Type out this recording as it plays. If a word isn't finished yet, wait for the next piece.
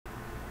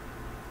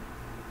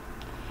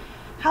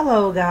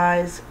Hello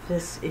guys,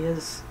 this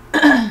is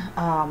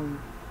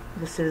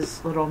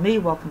little me.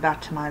 Welcome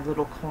back to my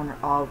little corner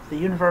of the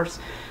universe.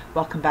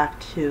 Welcome back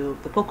to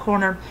the book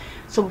corner.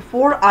 So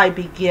before I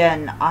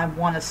begin, I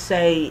want to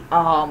say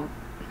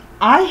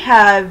I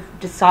have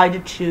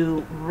decided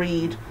to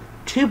read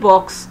 2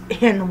 books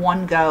in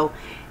one go,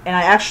 and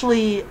I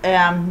actually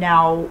am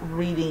now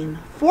reading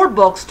 4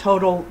 books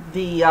total.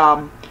 The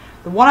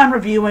one I'm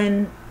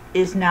reviewing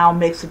is now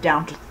makes it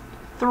down to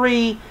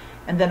 3.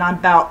 And then I'm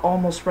about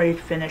almost ready to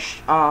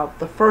finish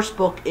the first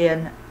book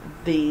in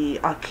the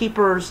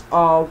Keepers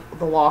of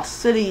the Lost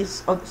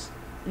Cities.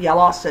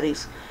 Lost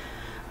Cities,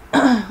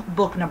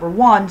 book number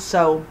 1.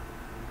 So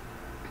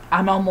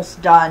I'm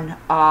almost done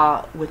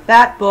with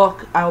that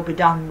book. I will be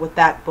done with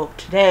that book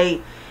today,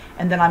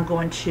 and then I'm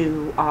going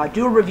to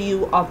do a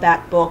review of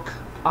that book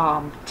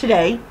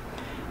today,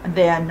 and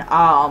then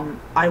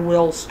I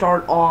will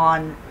start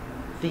on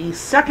the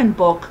second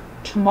book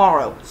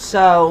tomorrow.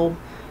 So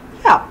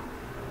yeah.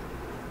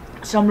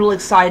 So I'm really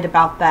excited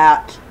about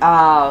that,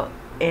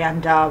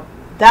 and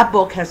that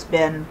book has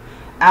been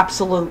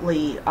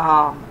absolutely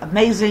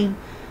amazing,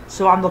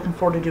 so I'm looking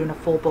forward to doing a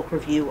full book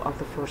review of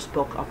the first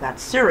book of that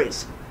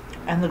series.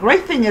 And the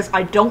great thing is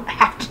I don't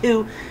have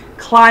to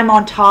climb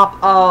on top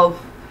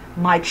of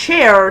my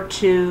chair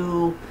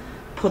to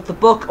put the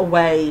book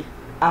away.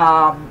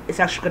 It's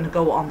actually going to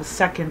go on the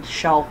second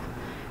shelf,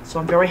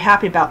 so I'm very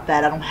happy about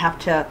that. I don't have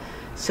to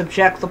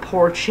subject the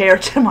poor chair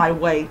to my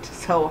weight,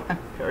 so I'm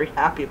very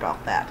happy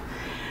about that.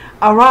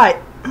 Alright,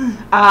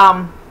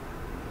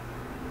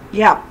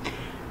 yeah,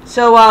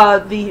 so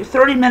the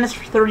 30 Minutes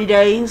for 30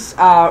 Days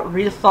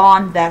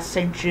readathon that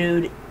St.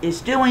 Jude is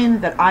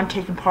doing, that I'm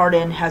taking part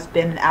in, has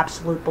been an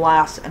absolute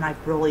blast, and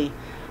I've really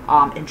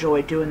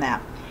enjoyed doing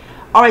that.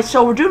 Alright,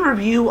 so we're doing a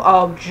review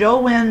of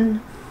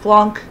Joanne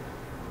Fluke,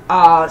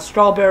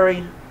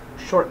 Strawberry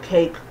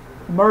Shortcake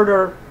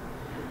Murder.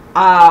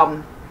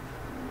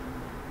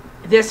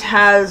 This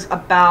has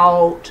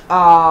about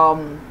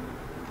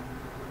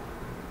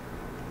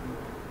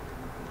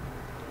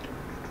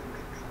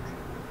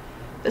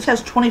this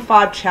has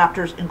 25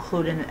 chapters,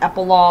 including an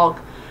epilogue.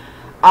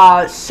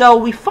 So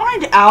we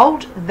find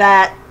out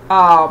that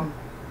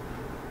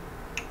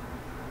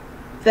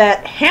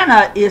that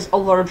Hannah is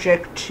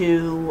allergic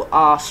to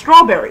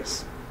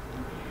strawberries,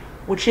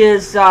 which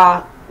is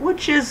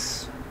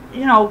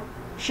you know,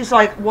 she's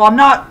like, well, I'm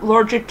not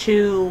allergic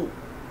to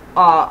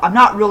I'm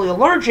not really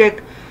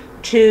allergic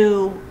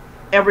to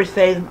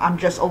everything. I'm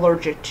just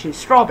allergic to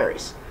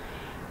strawberries.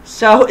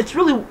 So it's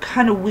really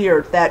kind of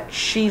weird that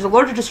she's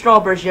allergic to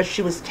strawberries, yet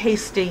she was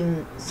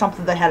tasting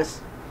something that had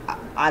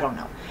I don't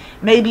know.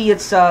 Maybe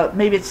it's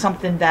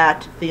something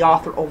that the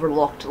author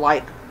overlooked,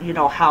 like, you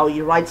know, how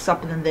you write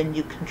something and then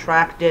you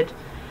contract it.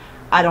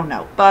 I don't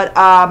know. But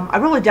I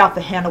really doubt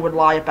that Hannah would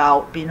lie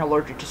about being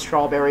allergic to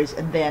strawberries,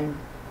 and then,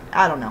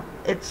 I don't know.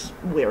 It's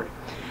weird.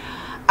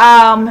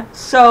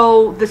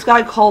 So this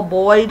guy called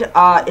Boyd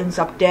ends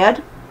up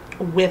dead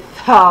with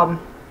a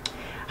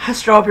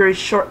strawberry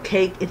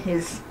shortcake in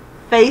his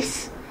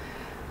face.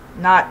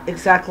 Not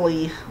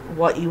exactly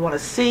what you want to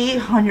see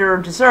on your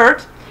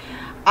dessert.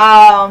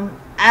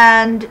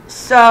 And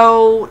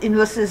so, you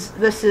know,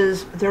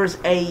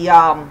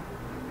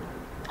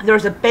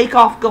 there's a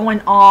bake-off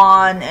going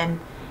on and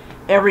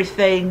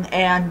everything,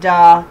 and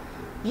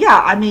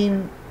yeah, I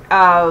mean,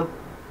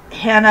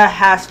 Hannah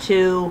has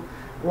to,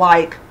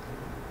 like,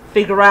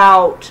 figure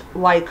out,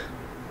 like,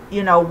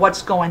 you know,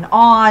 what's going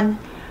on.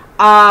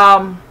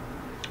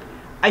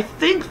 I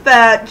think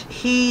that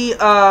he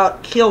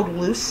killed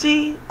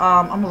Lucy.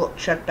 I'm gonna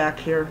check back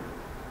here,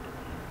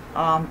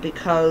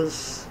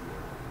 because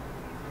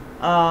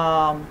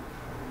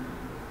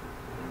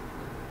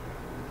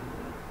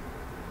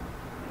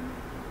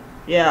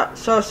yeah,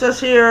 so it says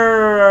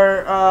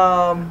here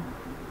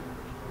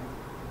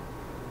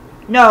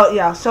no,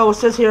 yeah, so it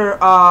says here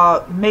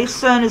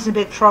Mason is in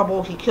big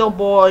trouble. He killed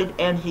Boyd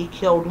and he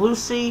killed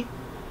Lucy.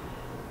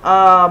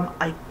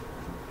 I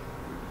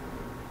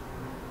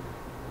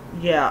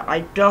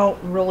don't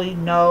really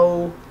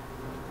know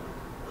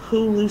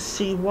who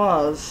Lucy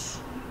was.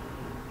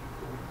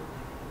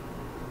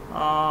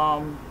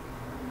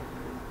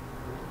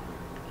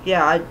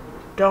 Yeah, I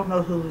don't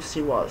know who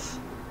Lucy was.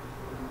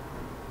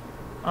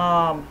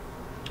 I'll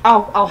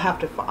have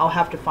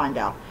to find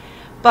out.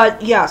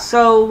 But yeah,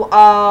 so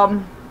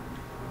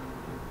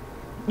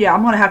yeah,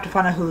 I'm gonna have to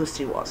find out who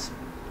Lucy was,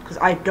 because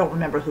I don't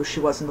remember who she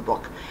was in the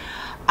book.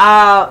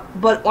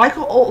 But like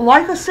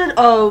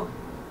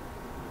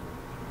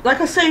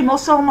I say,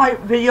 most of my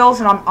videos,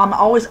 and I'm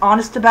always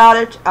honest about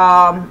it.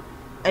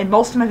 In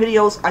most of my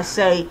videos, I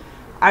say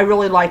I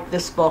really liked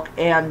this book,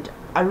 and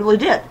I really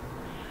did.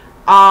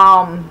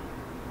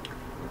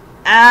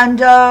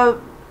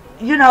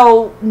 You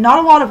know, not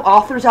a lot of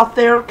authors out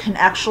there can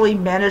actually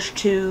manage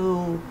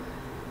to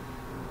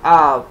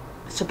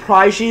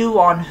surprise you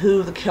on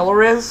who the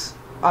killer is.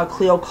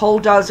 Cleo Cole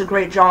does a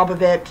great job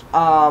of it.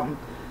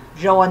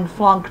 Joanne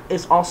Fluke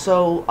is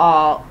also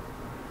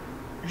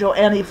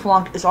Joanne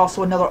Fluke is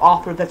also another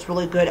author that's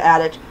really good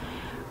at it.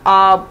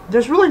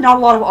 There's really not a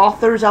lot of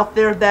authors out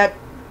there that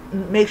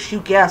makes you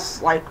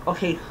guess, like,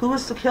 okay, who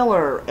is the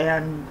killer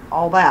and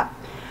all that.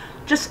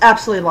 Just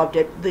absolutely loved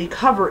it. The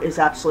cover is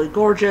absolutely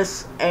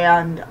gorgeous,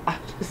 and I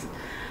just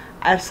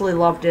absolutely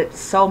loved it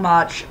so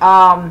much.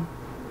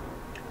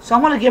 So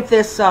I'm going to give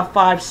this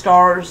 5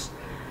 stars.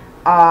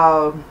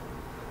 I'm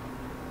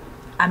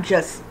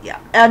just, yeah.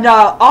 And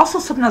also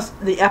something else,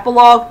 the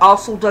epilogue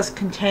also does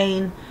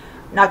contain,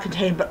 not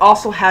contain, but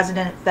also has it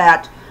in it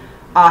that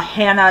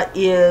Hannah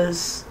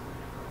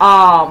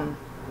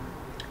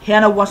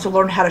wants to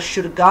learn how to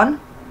shoot a gun,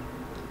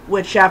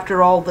 which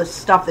after all the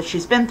stuff that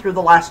she's been through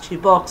the last 2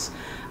 books,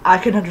 I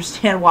can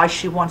understand why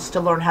she wants to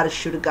learn how to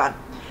shoot a gun.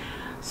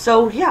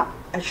 So yeah,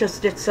 it's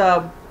just, it's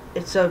a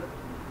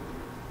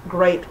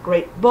great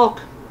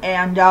book,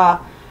 and I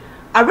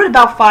read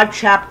about 5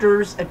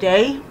 chapters a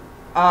day,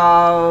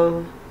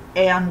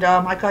 and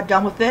I got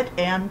done with it,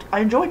 and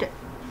I enjoyed it.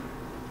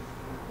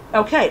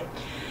 Okay,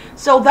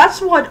 so that's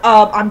what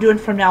I'm doing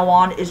from now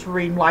on, is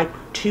reading like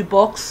 2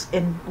 books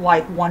in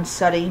like one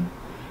setting.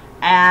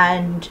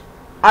 And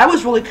I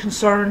was really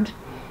concerned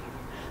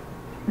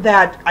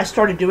that I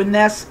started doing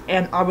this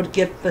and I would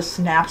get the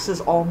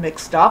synapses all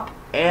mixed up,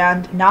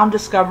 and now I'm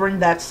discovering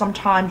that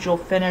sometimes you'll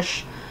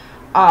finish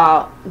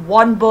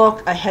one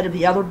book ahead of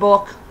the other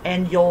book,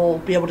 and you'll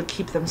be able to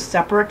keep them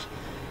separate.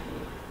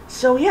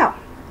 So yeah,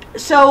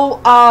 so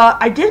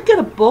I did get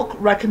a book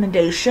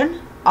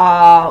recommendation.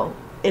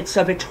 It's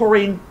a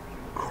Victorian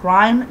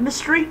crime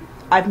mystery.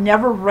 I've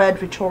never read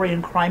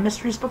Victorian crime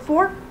mysteries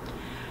before.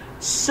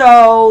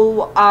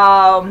 So,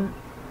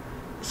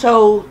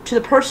 so to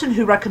the person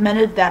who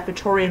recommended that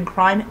Victorian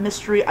crime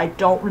mystery, I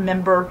don't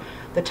remember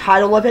the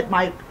title of it.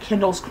 My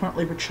Kindle's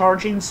currently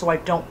recharging, so I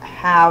don't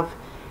have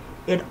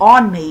it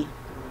on me.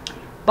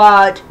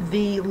 But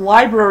the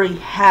library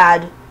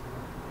had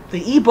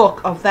the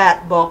ebook of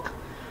that book,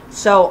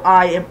 so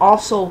I am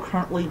also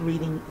currently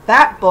reading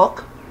that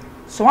book.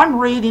 So I'm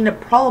reading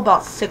probably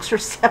about 6 or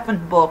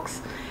 7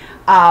 books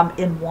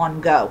in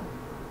one go.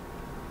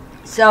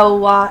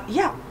 So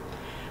yeah,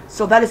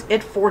 so that is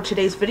it for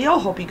today's video.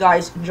 Hope you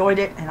guys enjoyed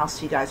it, and I'll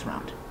see you guys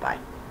around. Bye.